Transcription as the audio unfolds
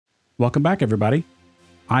Welcome back, everybody.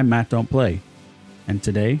 I'm Matt Don't Play, and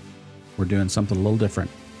today we're doing something a little different.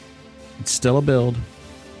 It's still a build,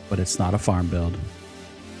 but it's not a farm build.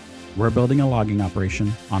 We're building a logging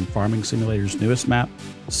operation on Farming Simulator's newest map,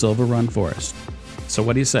 SilverRun Forest. So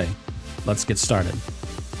what do you say? Let's get started.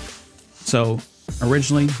 So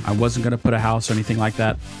originally, I wasn't going to put a house or anything like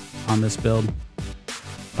that on this build,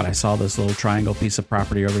 but I saw this little triangle piece of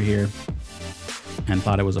property over here and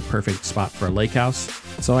thought it was a perfect spot for a lake house,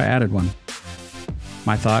 so I added one.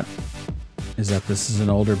 My thought is that this is an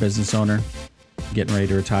older business owner getting ready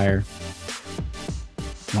to retire,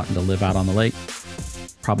 wanting to live out on the lake,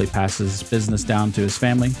 probably passes business down to his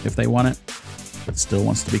family if they want it, but still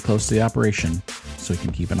wants to be close to the operation so he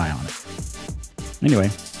can keep an eye on it.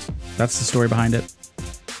 Anyway, that's the story behind it.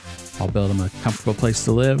 I'll build them a comfortable place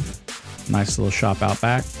to live, nice little shop out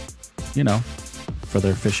back, you know, for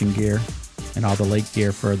their fishing gear and all the lake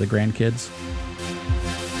gear for the grandkids.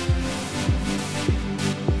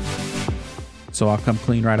 So I'll come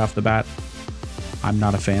clean right off the bat. I'm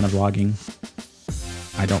not a fan of logging.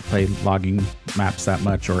 I don't play logging maps that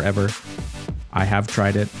much or ever. I have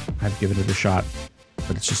tried it, I've given it a shot,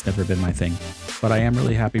 but it's just never been my thing. But I am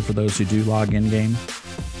really happy for those who do log in-game.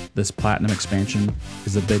 This Platinum expansion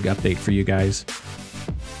is a big update for you guys.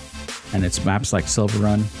 And it's maps like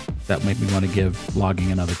SilverRun that made me want to give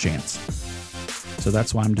logging another chance. So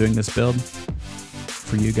that's why I'm doing this build,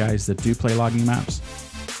 for you guys that do play logging maps.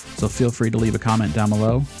 So feel free to leave a comment down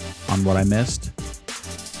below on what I missed,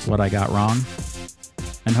 what I got wrong,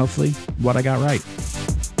 and hopefully what I got right.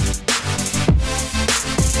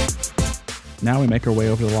 Now we make our way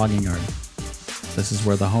over the logging yard. This is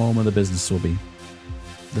where the home of the business will be.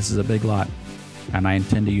 This is a big lot, and I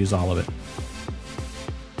intend to use all of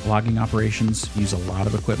it. Logging operations use a lot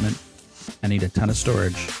of equipment and need a ton of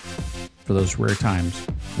storage for those rare times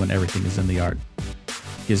when everything is in the yard.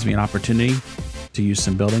 It gives me an opportunity to use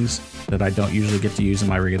some buildings that I don't usually get to use in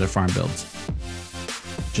my regular farm builds.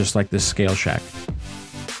 Just like this scale shack.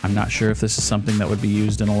 I'm not sure if this is something that would be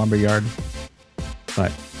used in a lumber yard,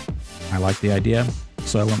 but I like the idea,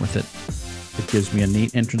 so I went with it. It gives me a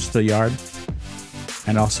neat entrance to the yard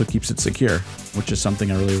and also keeps it secure, which is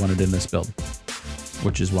something I really wanted in this build,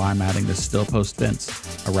 which is why I'm adding this steel post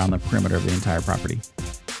fence around the perimeter of the entire property.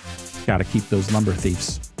 Gotta keep those lumber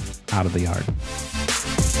thieves out of the yard.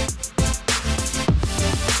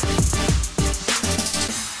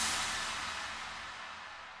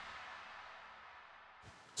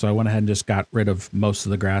 So I went ahead and just got rid of most of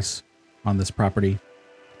the grass on this property.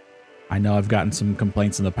 I know I've gotten some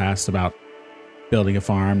complaints in the past about building a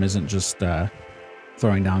farm isn't just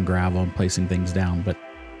throwing down gravel and placing things down, but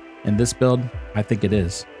in this build, I think it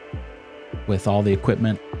is. With all the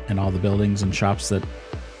equipment and all the buildings and shops that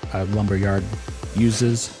a lumber yard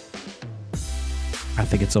uses, I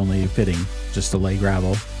think it's only fitting just to lay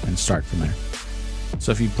gravel and start from there.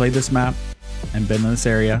 So if you played this map and been in this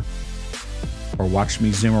area, or watched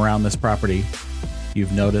me zoom around this property,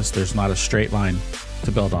 you've noticed there's not a straight line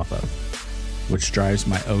to build off of, which drives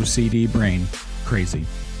my OCD brain crazy.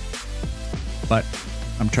 But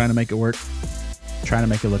I'm trying to make it work, trying to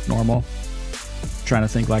make it look normal, trying to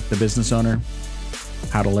think like the business owner,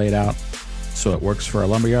 how to lay it out so it works for a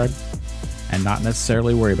lumberyard, and not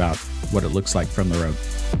necessarily worry about what it looks like from the road.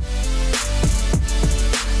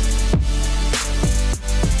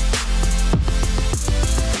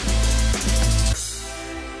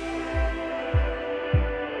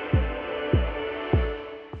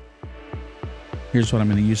 Here's what I'm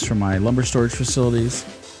going to use for my lumber storage facilities.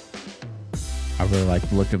 I really like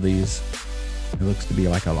the look of these. It looks to be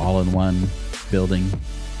like an all-in-one building.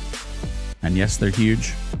 And yes, they're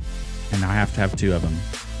huge. And I have to have two of them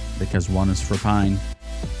because one is for pine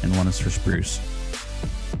and one is for spruce.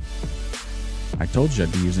 I told you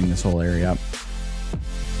I'd be using this whole area up.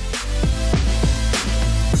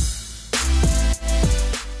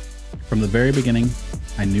 From the very beginning,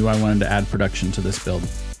 I knew I wanted to add production to this build.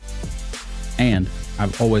 And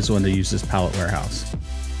I've always wanted to use this pallet warehouse,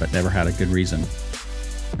 but never had a good reason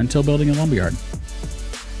until building a lumberyard.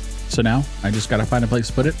 So now I just gotta find a place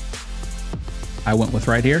to put it. I went with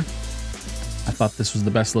right here. I thought this was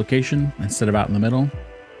the best location instead of out in the middle,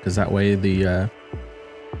 because that way the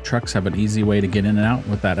trucks have an easy way to get in and out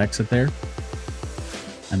with that exit there.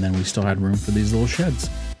 And then we still had room for these little sheds,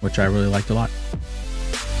 which I really liked a lot.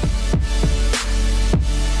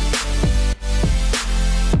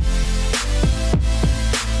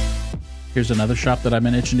 Here's another shop that I've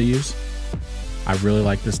been itching to use. I really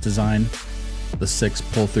like this design. The 6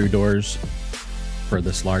 pull-through doors for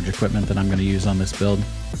this large equipment that I'm going to use on this build.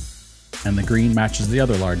 And the green matches the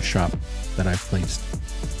other large shop that I've placed.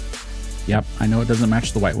 Yep, I know it doesn't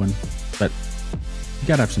match the white one, but you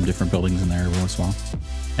gotta have some different buildings in there every once in a while.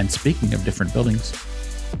 And speaking of different buildings,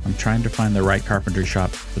 I'm trying to find the right carpentry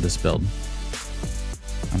shop for this build.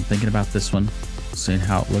 I'm thinking about this one, seeing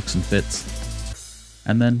how it looks and fits.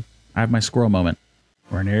 And then I have my squirrel moment,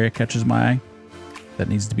 where an area catches my eye that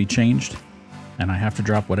needs to be changed, and I have to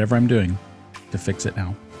drop whatever I'm doing to fix it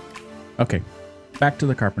now. Okay, back to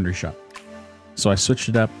the carpentry shop. So I switched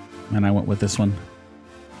it up, and I went with this one.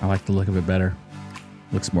 I like the look of it better.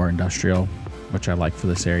 Looks more industrial, which I like for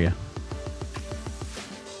this area.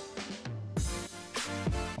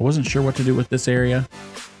 I wasn't sure what to do with this area.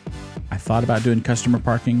 I thought about doing customer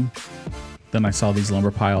parking. Then I saw these lumber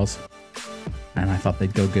piles, and I thought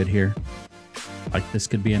they'd go good here. Like this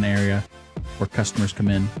could be an area where customers come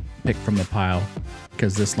in, pick from the pile,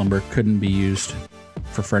 because this lumber couldn't be used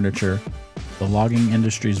for furniture. The logging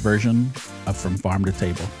industry's version of From Farm to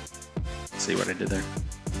Table. See what I did there?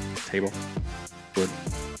 Table, wood.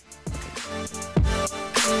 Okay.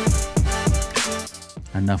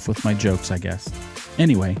 Enough with my jokes, I guess.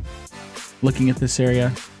 Anyway, looking at this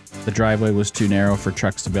area, the driveway was too narrow for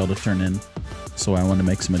trucks to be able to turn in, so I wanted to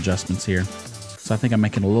make some adjustments here. So I think I'm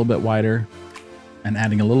making it a little bit wider and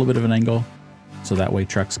adding a little bit of an angle, so that way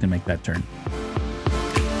trucks can make that turn.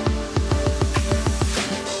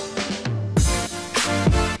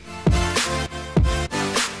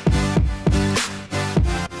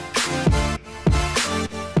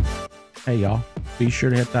 Hey y'all, be sure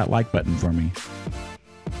to hit that like button for me.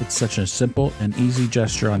 It's such a simple and easy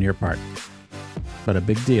gesture on your part, but a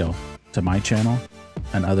big deal to my channel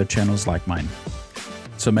and other channels like mine.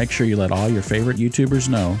 So make sure you let all your favorite YouTubers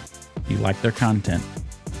know you like their content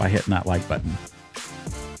by hitting that like button.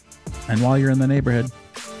 And while you're in the neighborhood,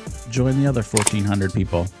 join the other 1,400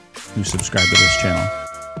 people who subscribe to this channel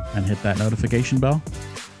and hit that notification bell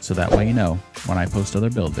so that way you know when I post other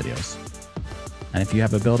build videos. And if you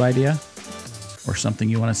have a build idea or something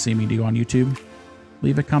you want to see me do on YouTube,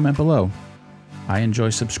 leave a comment below. I enjoy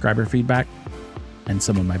subscriber feedback, and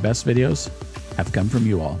some of my best videos have come from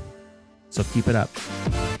you all. So keep it up.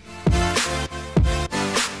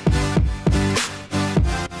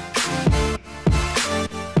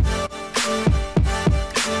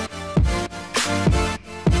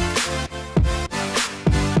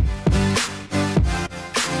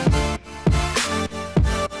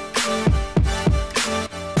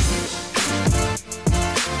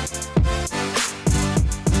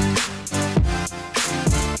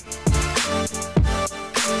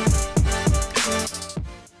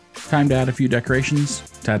 Time to add a few decorations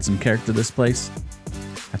to add some character to this place.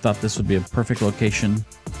 I thought this would be a perfect location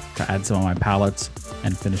to add some of my pallets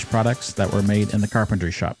and finished products that were made in the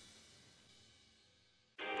carpentry shop.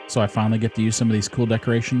 So I finally get to use some of these cool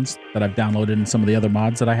decorations that I've downloaded in some of the other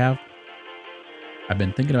mods that I have. I've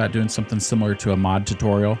been thinking about doing something similar to a mod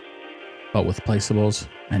tutorial, but with placeables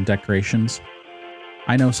and decorations.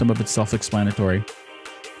 I know some of it's self-explanatory,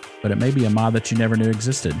 but it may be a mod that you never knew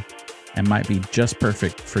existed and might be just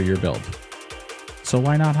perfect for your build. So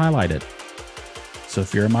why not highlight it? So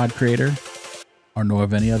if you're a mod creator or know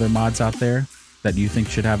of any other mods out there that you think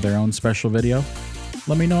should have their own special video,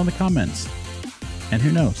 let me know in the comments. And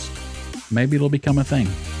who knows, maybe it'll become a thing.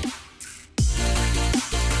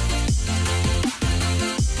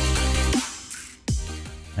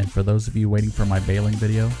 And for those of you waiting for my baling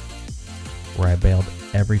video, where I baled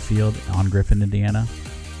every field on Griffin, Indiana,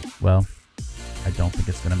 well, I don't think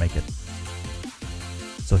it's going to make it.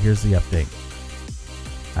 So here's the update.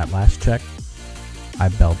 At last check, I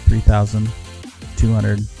baled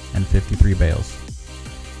 3,253 bales,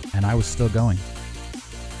 and I was still going.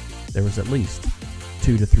 There was at least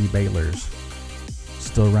 2 to 3 balers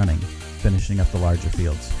still running, finishing up the larger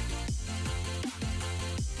fields.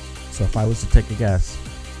 So if I was to take a guess,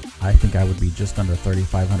 I think I would be just under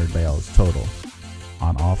 3,500 bales total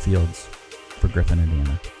on all fields for Griffin,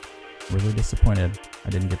 Indiana. Really disappointed I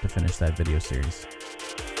didn't get to finish that video series.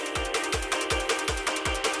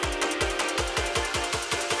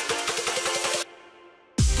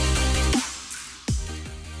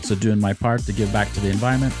 So doing my part to give back to the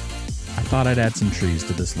environment, I thought I'd add some trees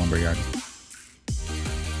to this lumberyard.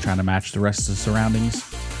 Trying to match the rest of the surroundings,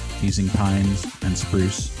 using pines and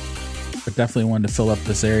spruce, but definitely wanted to fill up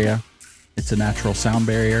this area. It's a natural sound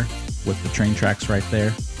barrier with the train tracks right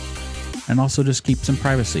there, and also just keep some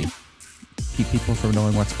privacy. Keep people from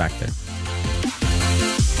knowing what's back there.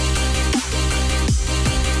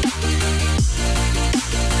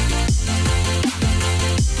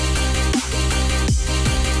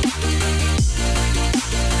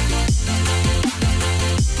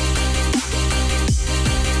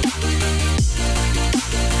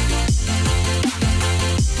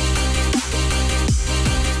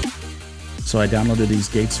 So I downloaded these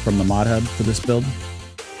gates from the mod hub for this build.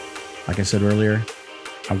 Like I said earlier,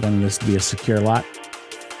 I wanted this to be a secure lot,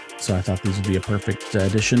 so I thought these would be a perfect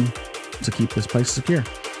addition to keep this place secure.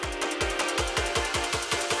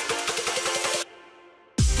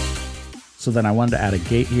 So then I wanted to add a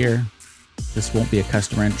gate here. This won't be a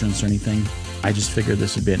customer entrance or anything. I just figured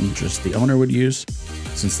this would be an interest the owner would use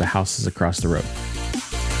since the house is across the road.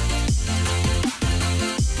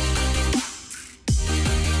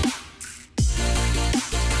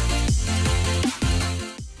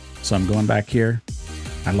 So I'm going back here.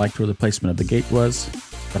 I liked where the placement of the gate was,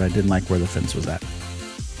 but I didn't like where the fence was at.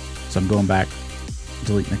 So I'm going back,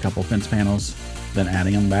 deleting a couple fence panels, then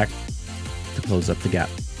adding them back to close up the gap.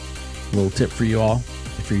 A little tip for you all,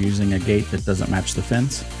 if you're using a gate that doesn't match the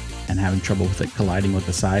fence and having trouble with it colliding with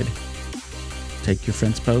the side, take your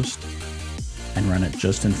fence post and run it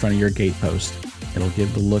just in front of your gate post. It'll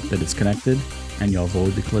give the look that it's connected and you'll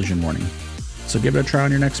avoid the collision warning. So give it a try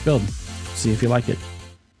on your next build. See if you like it.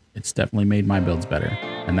 It's definitely made my builds better.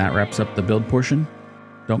 And that wraps up the build portion.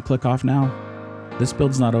 Don't click off now. This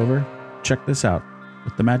build's not over. Check this out.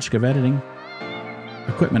 With the magic of editing,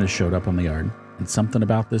 equipment has showed up on the yard. And something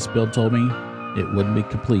about this build told me it wouldn't be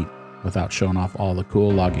complete without showing off all the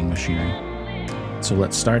cool logging machinery. So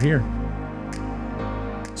let's start here.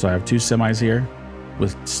 So I have two semis here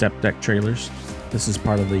with step deck trailers. This is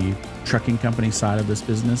part of the trucking company side of this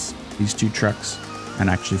business. These two trucks, and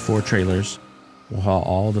actually 4 trailers, will haul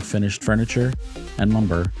all the finished furniture and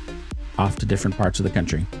lumber off to different parts of the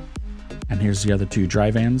country. And here's the other 2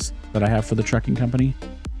 dry vans that I have for the trucking company.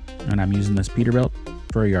 And I'm using this Peterbilt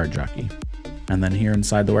for a yard jockey. And then here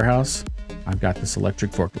inside the warehouse, I've got this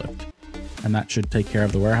electric forklift. And that should take care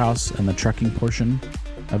of the warehouse and the trucking portion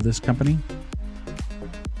of this company.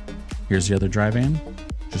 Here's the other dry van,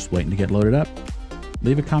 just waiting to get loaded up.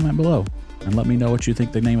 Leave a comment below and let me know what you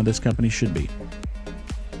think the name of this company should be.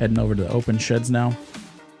 Heading over to the open sheds now.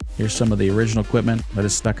 Here's some of the original equipment that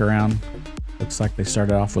is stuck around. Looks like they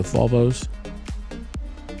started off with Volvos.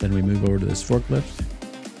 Then we move over to this forklift.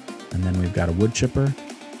 And then we've got a wood chipper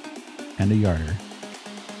and a yarder.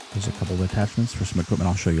 There's a couple of attachments for some equipment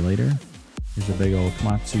I'll show you later. Here's a big old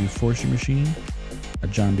Komatsu forestry machine, a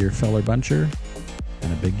John Deere feller buncher,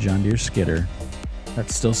 and a big John Deere skidder.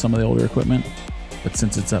 That's still some of the older equipment, but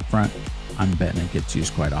since it's up front, I'm betting it gets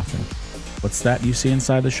used quite often. What's that you see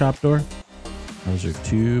inside the shop door? Those are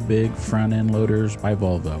 2 big front end loaders by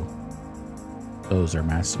Volvo. Those are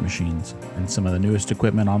massive machines and some of the newest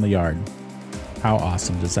equipment on the yard. How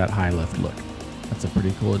awesome does that high lift look? That's a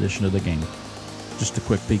pretty cool addition to the game. Just a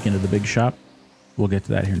quick peek into the big shop. We'll get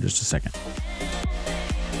to that here in just a second.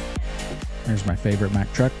 Here's my favorite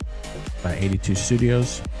Mack truck by 82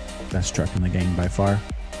 Studios. Best truck in the game by far.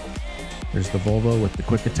 There's the Volvo with the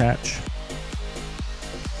quick attach.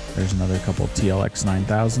 There's another couple TLX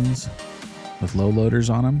 9000s with low loaders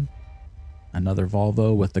on them. Another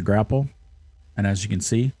Volvo with the grapple. And as you can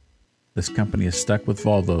see, this company is stuck with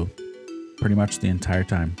Volvo pretty much the entire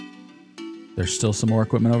time. There's still some more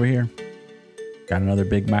equipment over here. Got another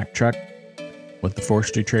big Mack truck with the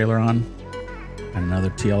Forestry trailer on. And another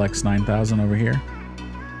TLX 9000 over here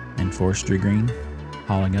in Forestry green.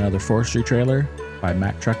 Hauling another Forestry trailer by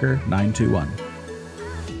Mack Trucker 921.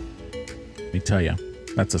 Let me tell you,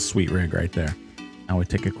 that's a sweet rig right there. Now we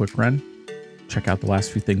take a quick run, check out the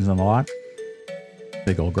last few things on the lot.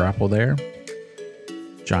 Big old grapple there.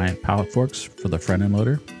 Giant pallet forks for the front end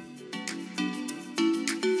loader.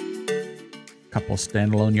 Couple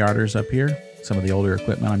standalone yarders up here. Some of the older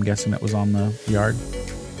equipment I'm guessing that was on the yard.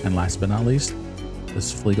 And last but not least,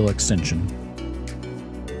 this Flegel extension.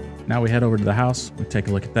 Now we head over to the house. We take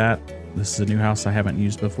a look at that. This is a new house I haven't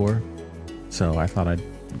used before, so I thought I'd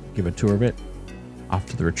give a tour of it. Off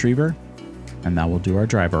to the retriever, and now we'll do our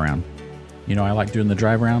drive around. You know, I like doing the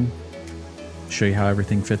drive around, show you how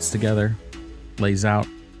everything fits together, lays out.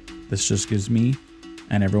 This just gives me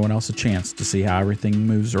and everyone else a chance to see how everything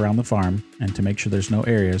moves around the farm and to make sure there's no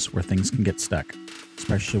areas where things can get stuck,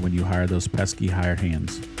 especially when you hire those pesky hired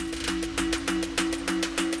hands.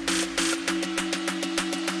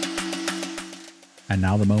 And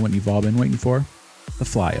now the moment you've all been waiting for, the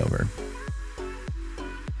flyover.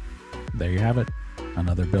 There you have it,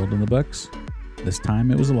 another build in the books. This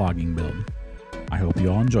time it was a logging build. I hope you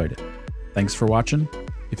all enjoyed it. Thanks for watching.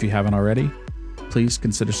 If you haven't already, please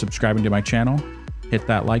consider subscribing to my channel, hit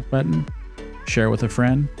that like button, share with a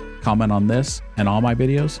friend, comment on this and all my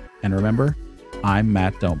videos, and remember, I'm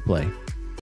Matt Don't Play.